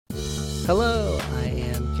Hello, I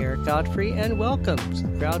am Garrett Godfrey, and welcome to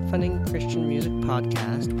the Crowdfunding Christian Music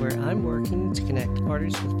Podcast, where I'm working to connect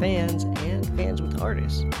artists with fans and fans with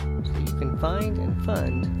artists, so that you can find and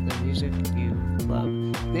fund the music you love.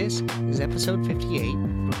 This is episode 58,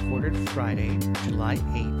 recorded Friday, July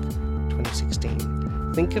 8th,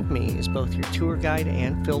 2016. Think of me as both your tour guide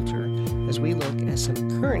and filter as we look at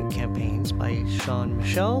some current campaigns by Sean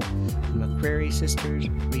Michelle, the McCrary Sisters,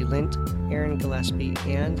 Ree Lint, Aaron Gillespie,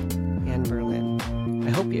 and Anne Berlin. I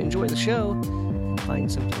hope you enjoy the show and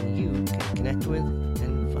find something you can connect with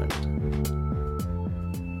and fund.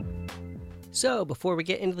 So, before we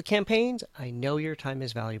get into the campaigns, I know your time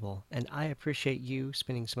is valuable, and I appreciate you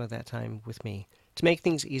spending some of that time with me. To make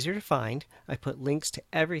things easier to find, I put links to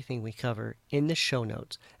everything we cover in the show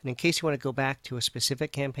notes. And in case you want to go back to a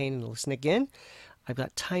specific campaign and listen again, I've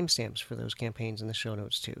got timestamps for those campaigns in the show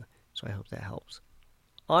notes too. So I hope that helps.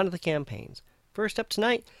 On to the campaigns. First up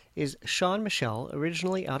tonight is Sean Michelle,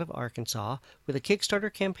 originally out of Arkansas, with a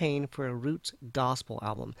Kickstarter campaign for a Roots gospel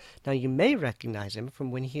album. Now, you may recognize him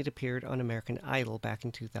from when he had appeared on American Idol back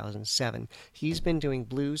in 2007. He's been doing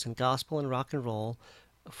blues and gospel and rock and roll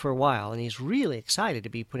for a while, and he's really excited to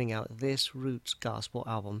be putting out this Roots gospel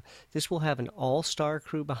album. This will have an all-star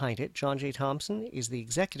crew behind it. John J. Thompson is the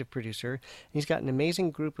executive producer, and he's got an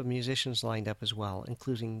amazing group of musicians lined up as well,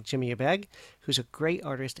 including Jimmy Abegg, who's a great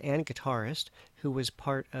artist and guitarist, who was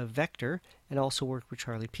part of Vector, and also worked with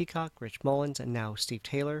Charlie Peacock, Rich Mullins, and now Steve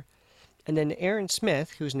Taylor. And then Aaron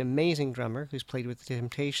Smith, who's an amazing drummer, who's played with the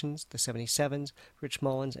Temptations, the 77s, Rich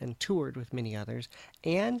Mullins, and toured with many others,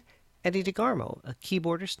 and Eddie DeGarmo, a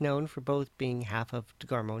keyboardist known for both being half of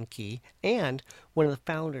DeGarmo and Key and one of the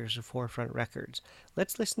founders of Forefront Records.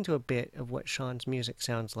 Let's listen to a bit of what Sean's music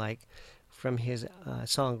sounds like from his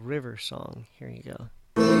song River Song. Here you go.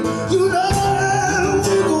 You know,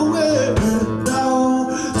 we go way down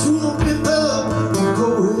to the river, we go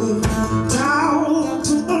way down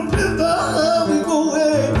to the river, we go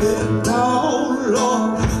way down,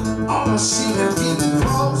 Lord. All I see them people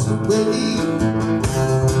cross the way.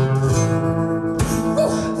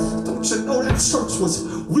 Don't you know that church was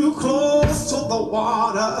real close to the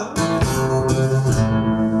water,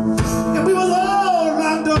 and we was all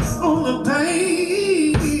lined up on the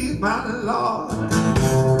bank, my Lord.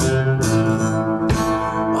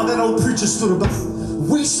 While that old preacher stood about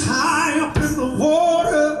waist high up in the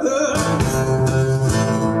water,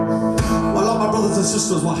 while all my brothers and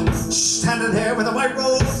sisters were standing there with the white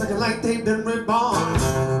robes looking like they'd been reborn.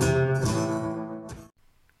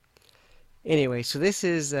 Anyway, so this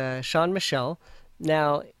is Sean Michelle.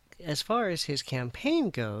 Now, as far as his campaign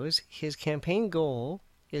goes, his campaign goal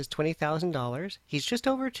is $20,000. He's just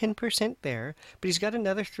over 10% there, but he's got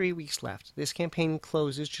another 3 weeks left. This campaign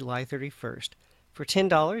closes July 31st. For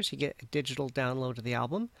 $10, you get a digital download of the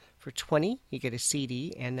album. For $20, you get a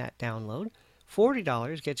CD and that download.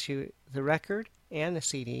 $40 gets you the record and the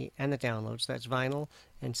CD and the downloads. That's vinyl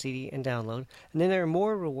and CD and download. And then there are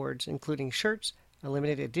more rewards, including shirts, a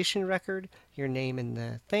limited edition record, your name in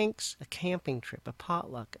the thanks, a camping trip, a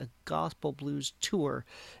potluck, a gospel blues tour,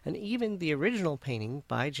 and even the original painting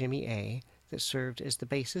by Jimmy A. that served as the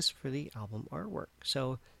basis for the album artwork.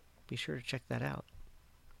 So be sure to check that out.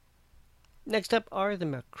 Next up are the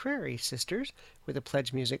McCrary Sisters with a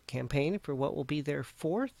Pledge Music campaign for what will be their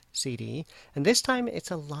 4th CD, and this time it's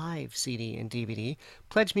a live CD and DVD.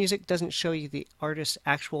 Pledge Music doesn't show you the artist's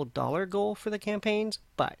actual dollar goal for the campaigns,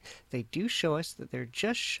 but they do show us that they're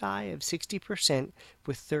just shy of 60%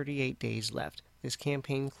 with 38 days left. This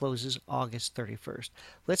campaign closes August 31st.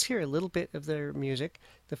 Let's hear a little bit of their music.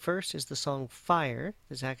 The first is the song Fire.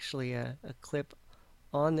 There's actually a clip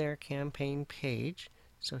on their campaign page.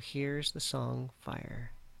 So here's the song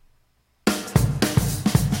Fire.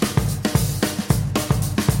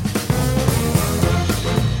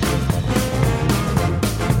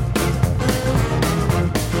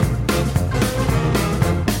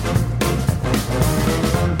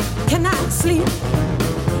 Cannot sleep,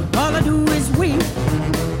 all I do is weep.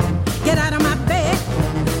 Get out of my bed,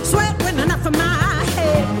 sweat when enough of my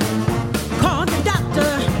head. Call the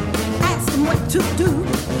doctor, ask him what to do.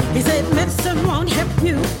 He said medicine won't help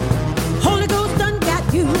you. Holy Ghost done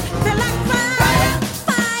got you. Feel like fire,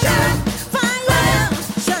 fire, fire.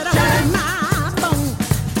 Shut up in my bones.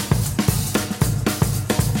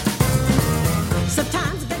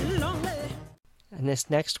 Sometimes I get lonely. And this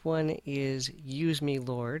next one is Use Me,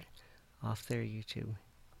 Lord, off their YouTube.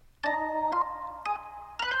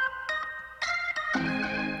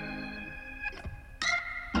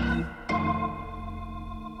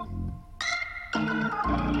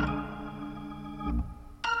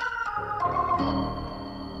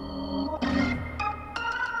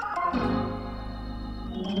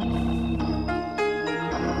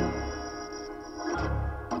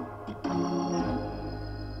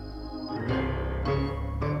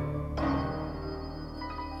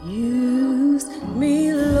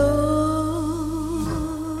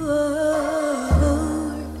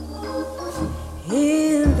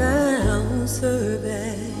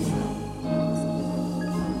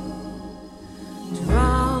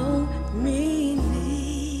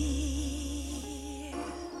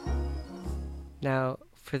 Now,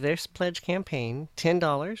 for this pledge campaign,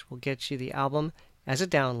 $10 will get you the album as a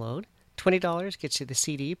download. $20 gets you the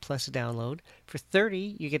CD plus a download. For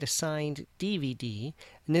 $30, you get a signed DVD.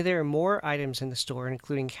 And then there are more items in the store,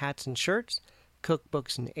 including hats and shirts,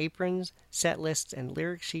 cookbooks and aprons, set lists and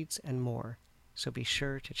lyric sheets, and more. So be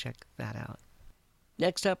sure to check that out.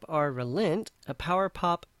 Next up are Relent, a power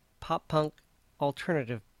pop, pop punk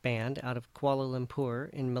alternative band out of Kuala Lumpur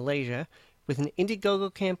in Malaysia, with an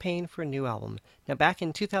Indiegogo campaign for a new album. Now, back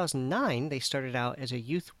in 2009, they started out as a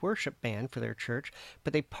youth worship band for their church,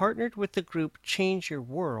 but they partnered with the group Change Your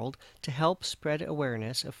World to help spread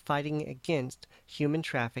awareness of fighting against human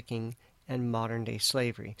trafficking and modern-day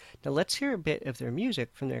slavery. Now, let's hear a bit of their music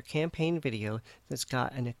from their campaign video that's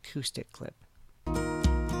got an acoustic clip.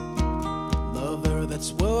 Love her,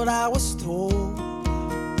 that's what I was told.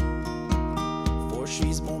 For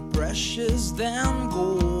she's more precious than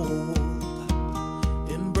gold.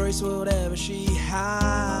 Embrace whatever she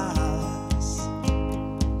has,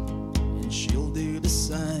 and she'll do the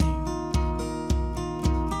same.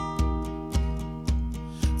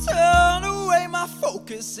 Turn away my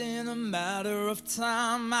focus in a matter of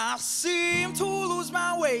time. I seem to lose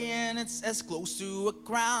my way, and it's as close to a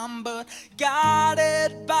crime. But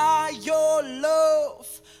guided by your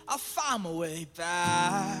love, I'll find my way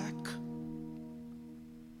back.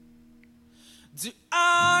 Do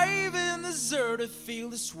I even deserve to feel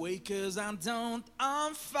this way? 'Cause I don't.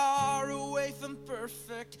 I'm far away from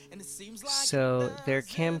perfect, and it seems like So their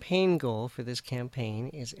campaign goal for this campaign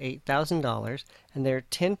is $8,000, and they're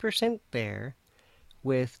 10% there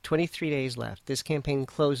with 23 days left. This campaign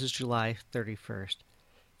closes July 31st.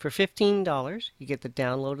 For $15, you get the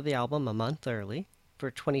download of the album a month early. For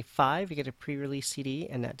 $25, you get a pre-release CD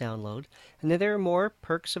and that download. And then there are more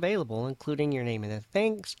perks available, including your name and a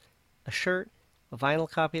thanks, a shirt, a vinyl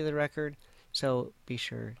copy of the record, so be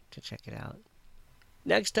sure to check it out.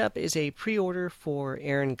 Next up is a pre-order for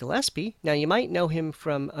Aaron Gillespie. Now, you might know him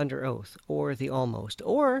from Under Oath or The Almost,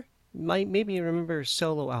 or maybe you remember his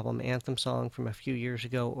solo album, Anthem Song, from a few years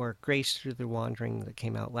ago, or Grace Through the Wandering that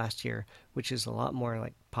came out last year, which is a lot more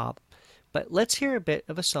like pop. But let's hear a bit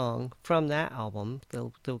of a song from that album,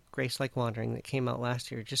 the Grace Like Wandering, that came out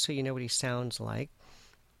last year, just so you know what he sounds like.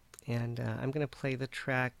 And I'm going to play the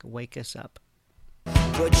track Wake Us Up.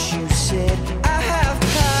 But you said I have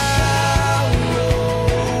power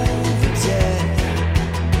over death.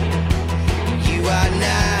 You are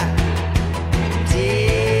not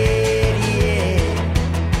dead yet.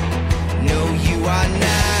 No, you are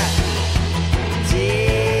not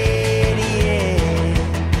dead yet.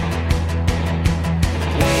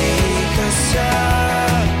 Wake us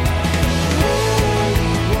up, Holy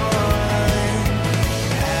One.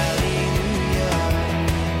 Hallelujah.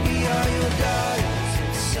 We are your daughters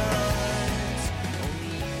and sons. Only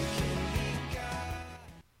you can be God.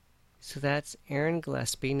 So that's Aaron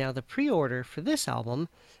Gillespie. Now, the pre-order for this album,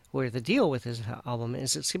 or the deal with this album,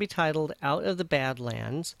 is it's going to be titled Out of the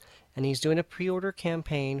Badlands, and he's doing a pre-order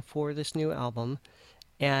campaign for this new album,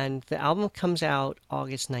 and the album comes out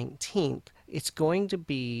August 19th. It's going to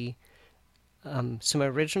be some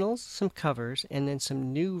originals, some covers, and then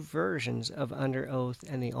some new versions of Under Oath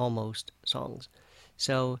and the Almost songs.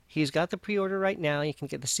 So he's got the pre-order right now. You can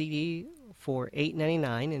get the CD for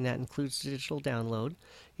 $8.99, and that includes the digital download.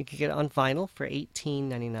 You can get it on vinyl for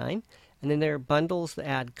 $18.99. And then there are bundles that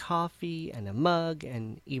add coffee and a mug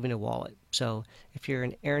and even a wallet. So if you're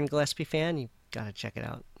an Aaron Gillespie fan, you've got to check it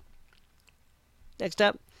out. Next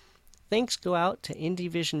up, thanks go out to Indie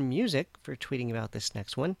Vision Music for tweeting about this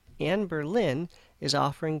next one. Anne Berlin is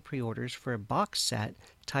offering pre-orders for a box set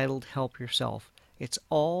titled Help Yourself. It's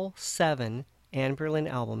all 7 Anne Berlin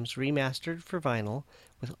albums remastered for vinyl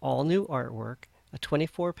with all new artwork, a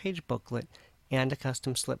 24-page booklet, and a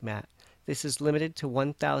custom slip mat. This is limited to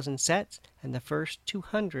 1,000 sets, and the first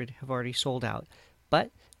 200 have already sold out.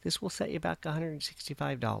 But this will set you back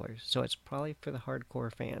 $165, so it's probably for the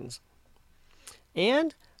hardcore fans.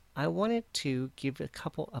 And I wanted to give a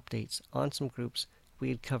couple updates on some groups we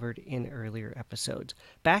had covered in earlier episodes.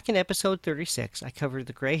 Back in episode 36, I covered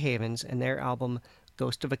the Grey Havens and their album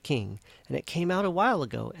Ghost of a King, and it came out a while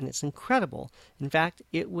ago, and it's incredible. In fact,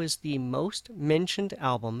 it was the most mentioned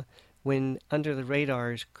album when Under the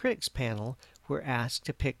Radar's critics panel were asked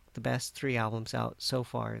to pick the best 3 albums out so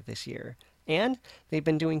far this year. And they've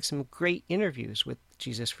been doing some great interviews with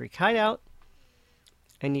Jesus Freak Hideout,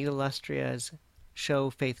 Anita Lustria's show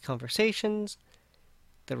Faith Conversations,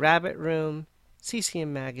 The Rabbit Room,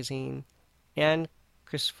 CCM Magazine, and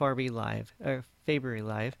Chris Fabry Live.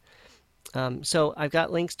 So I've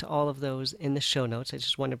got links to all of those in the show notes. I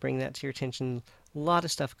just want to bring that to your attention. A lot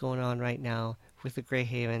of stuff going on right now with the Grey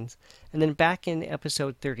Havens. And then back in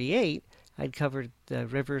episode 38, I'd covered the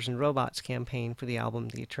Rivers and Robots campaign for the album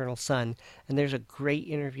The Eternal Sun. And there's a great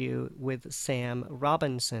interview with Sam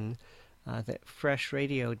Robinson that Fresh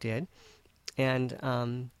Radio did.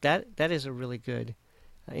 And that is a really good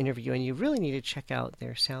interview. And you really need to check out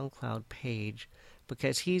their SoundCloud page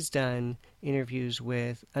because he's done interviews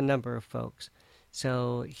with a number of folks.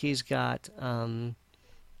 So he's got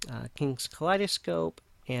King's Kaleidoscope,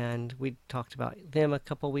 and we talked about them a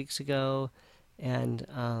couple weeks ago.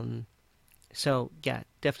 And so, yeah,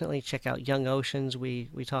 definitely check out Young Oceans. We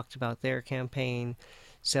talked about their campaign.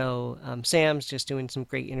 So Sam's just doing some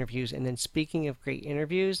great interviews. And then speaking of great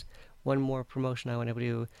interviews, one more promotion I want to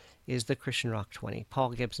do is the Christian Rock 20.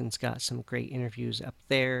 Paul Gibson's got some great interviews up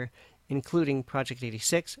there, including Project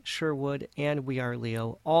 86, Sherwood, and We Are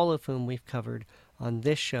Leo, all of whom we've covered on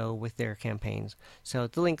this show with their campaigns. So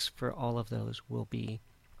the links for all of those will be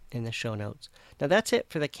in the show notes. Now that's it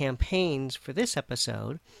for the campaigns for this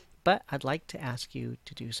episode, but I'd like to ask you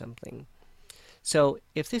to do something. So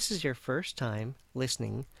if this is your first time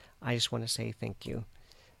listening, I just want to say thank you.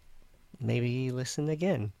 Maybe listen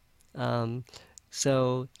again.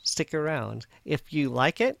 So stick around. If you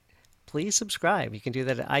like it, please subscribe. You can do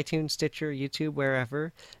that at iTunes, Stitcher, YouTube,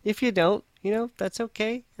 wherever. If you don't, that's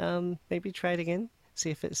okay. Maybe try it again, see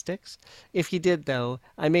if it sticks. If you did, though,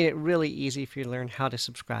 I made it really easy for you to learn how to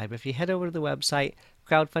subscribe. If you head over to the website,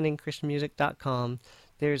 crowdfundingchristianmusic.com,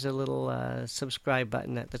 there's a little subscribe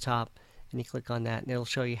button at the top, and you click on that, and it'll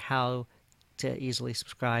show you how to easily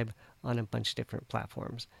subscribe on a bunch of different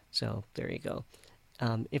platforms. So there you go.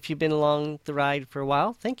 If you've been along the ride for a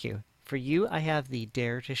while, thank you. For you, I have the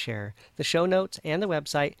Dare to Share. The show notes and the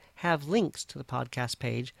website have links to the podcast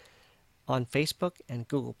page on Facebook and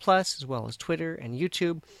Google+, as well as Twitter and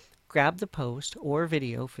YouTube. Grab the post or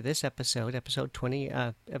video for this episode, episode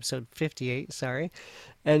 58,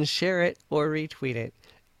 and share it or retweet it,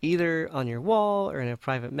 either on your wall or in a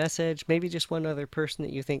private message, maybe just one other person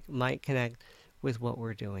that you think might connect with what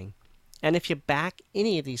we're doing. And if you back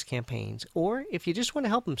any of these campaigns, or if you just want to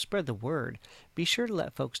help them spread the word, be sure to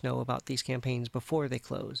let folks know about these campaigns before they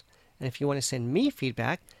close. And if you want to send me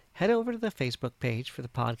feedback, head over to the Facebook page for the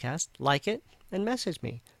podcast, like it, and message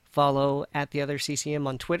me. Follow @TheOtherCCM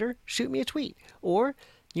on Twitter, shoot me a tweet, or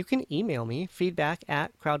you can email me,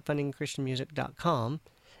 feedback@crowdfundingchristianmusic.com.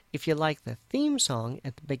 If you like the theme song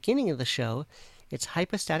at the beginning of the show, it's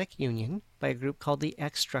Hypostatic Union by a group called the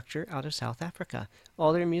X Structure out of South Africa.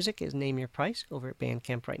 All their music is Name Your Price over at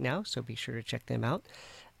Bandcamp right now, so be sure to check them out.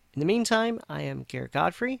 In the meantime, I am Garrett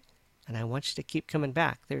Godfrey, and I want you to keep coming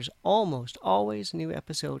back. There's almost always a new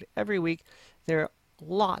episode every week. There are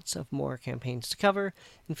lots of more campaigns to cover.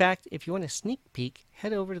 In fact, if you want a sneak peek,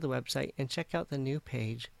 head over to the website and check out the new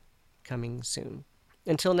page coming soon.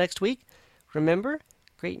 Until next week, remember,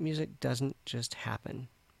 great music doesn't just happen.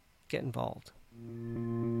 Get involved.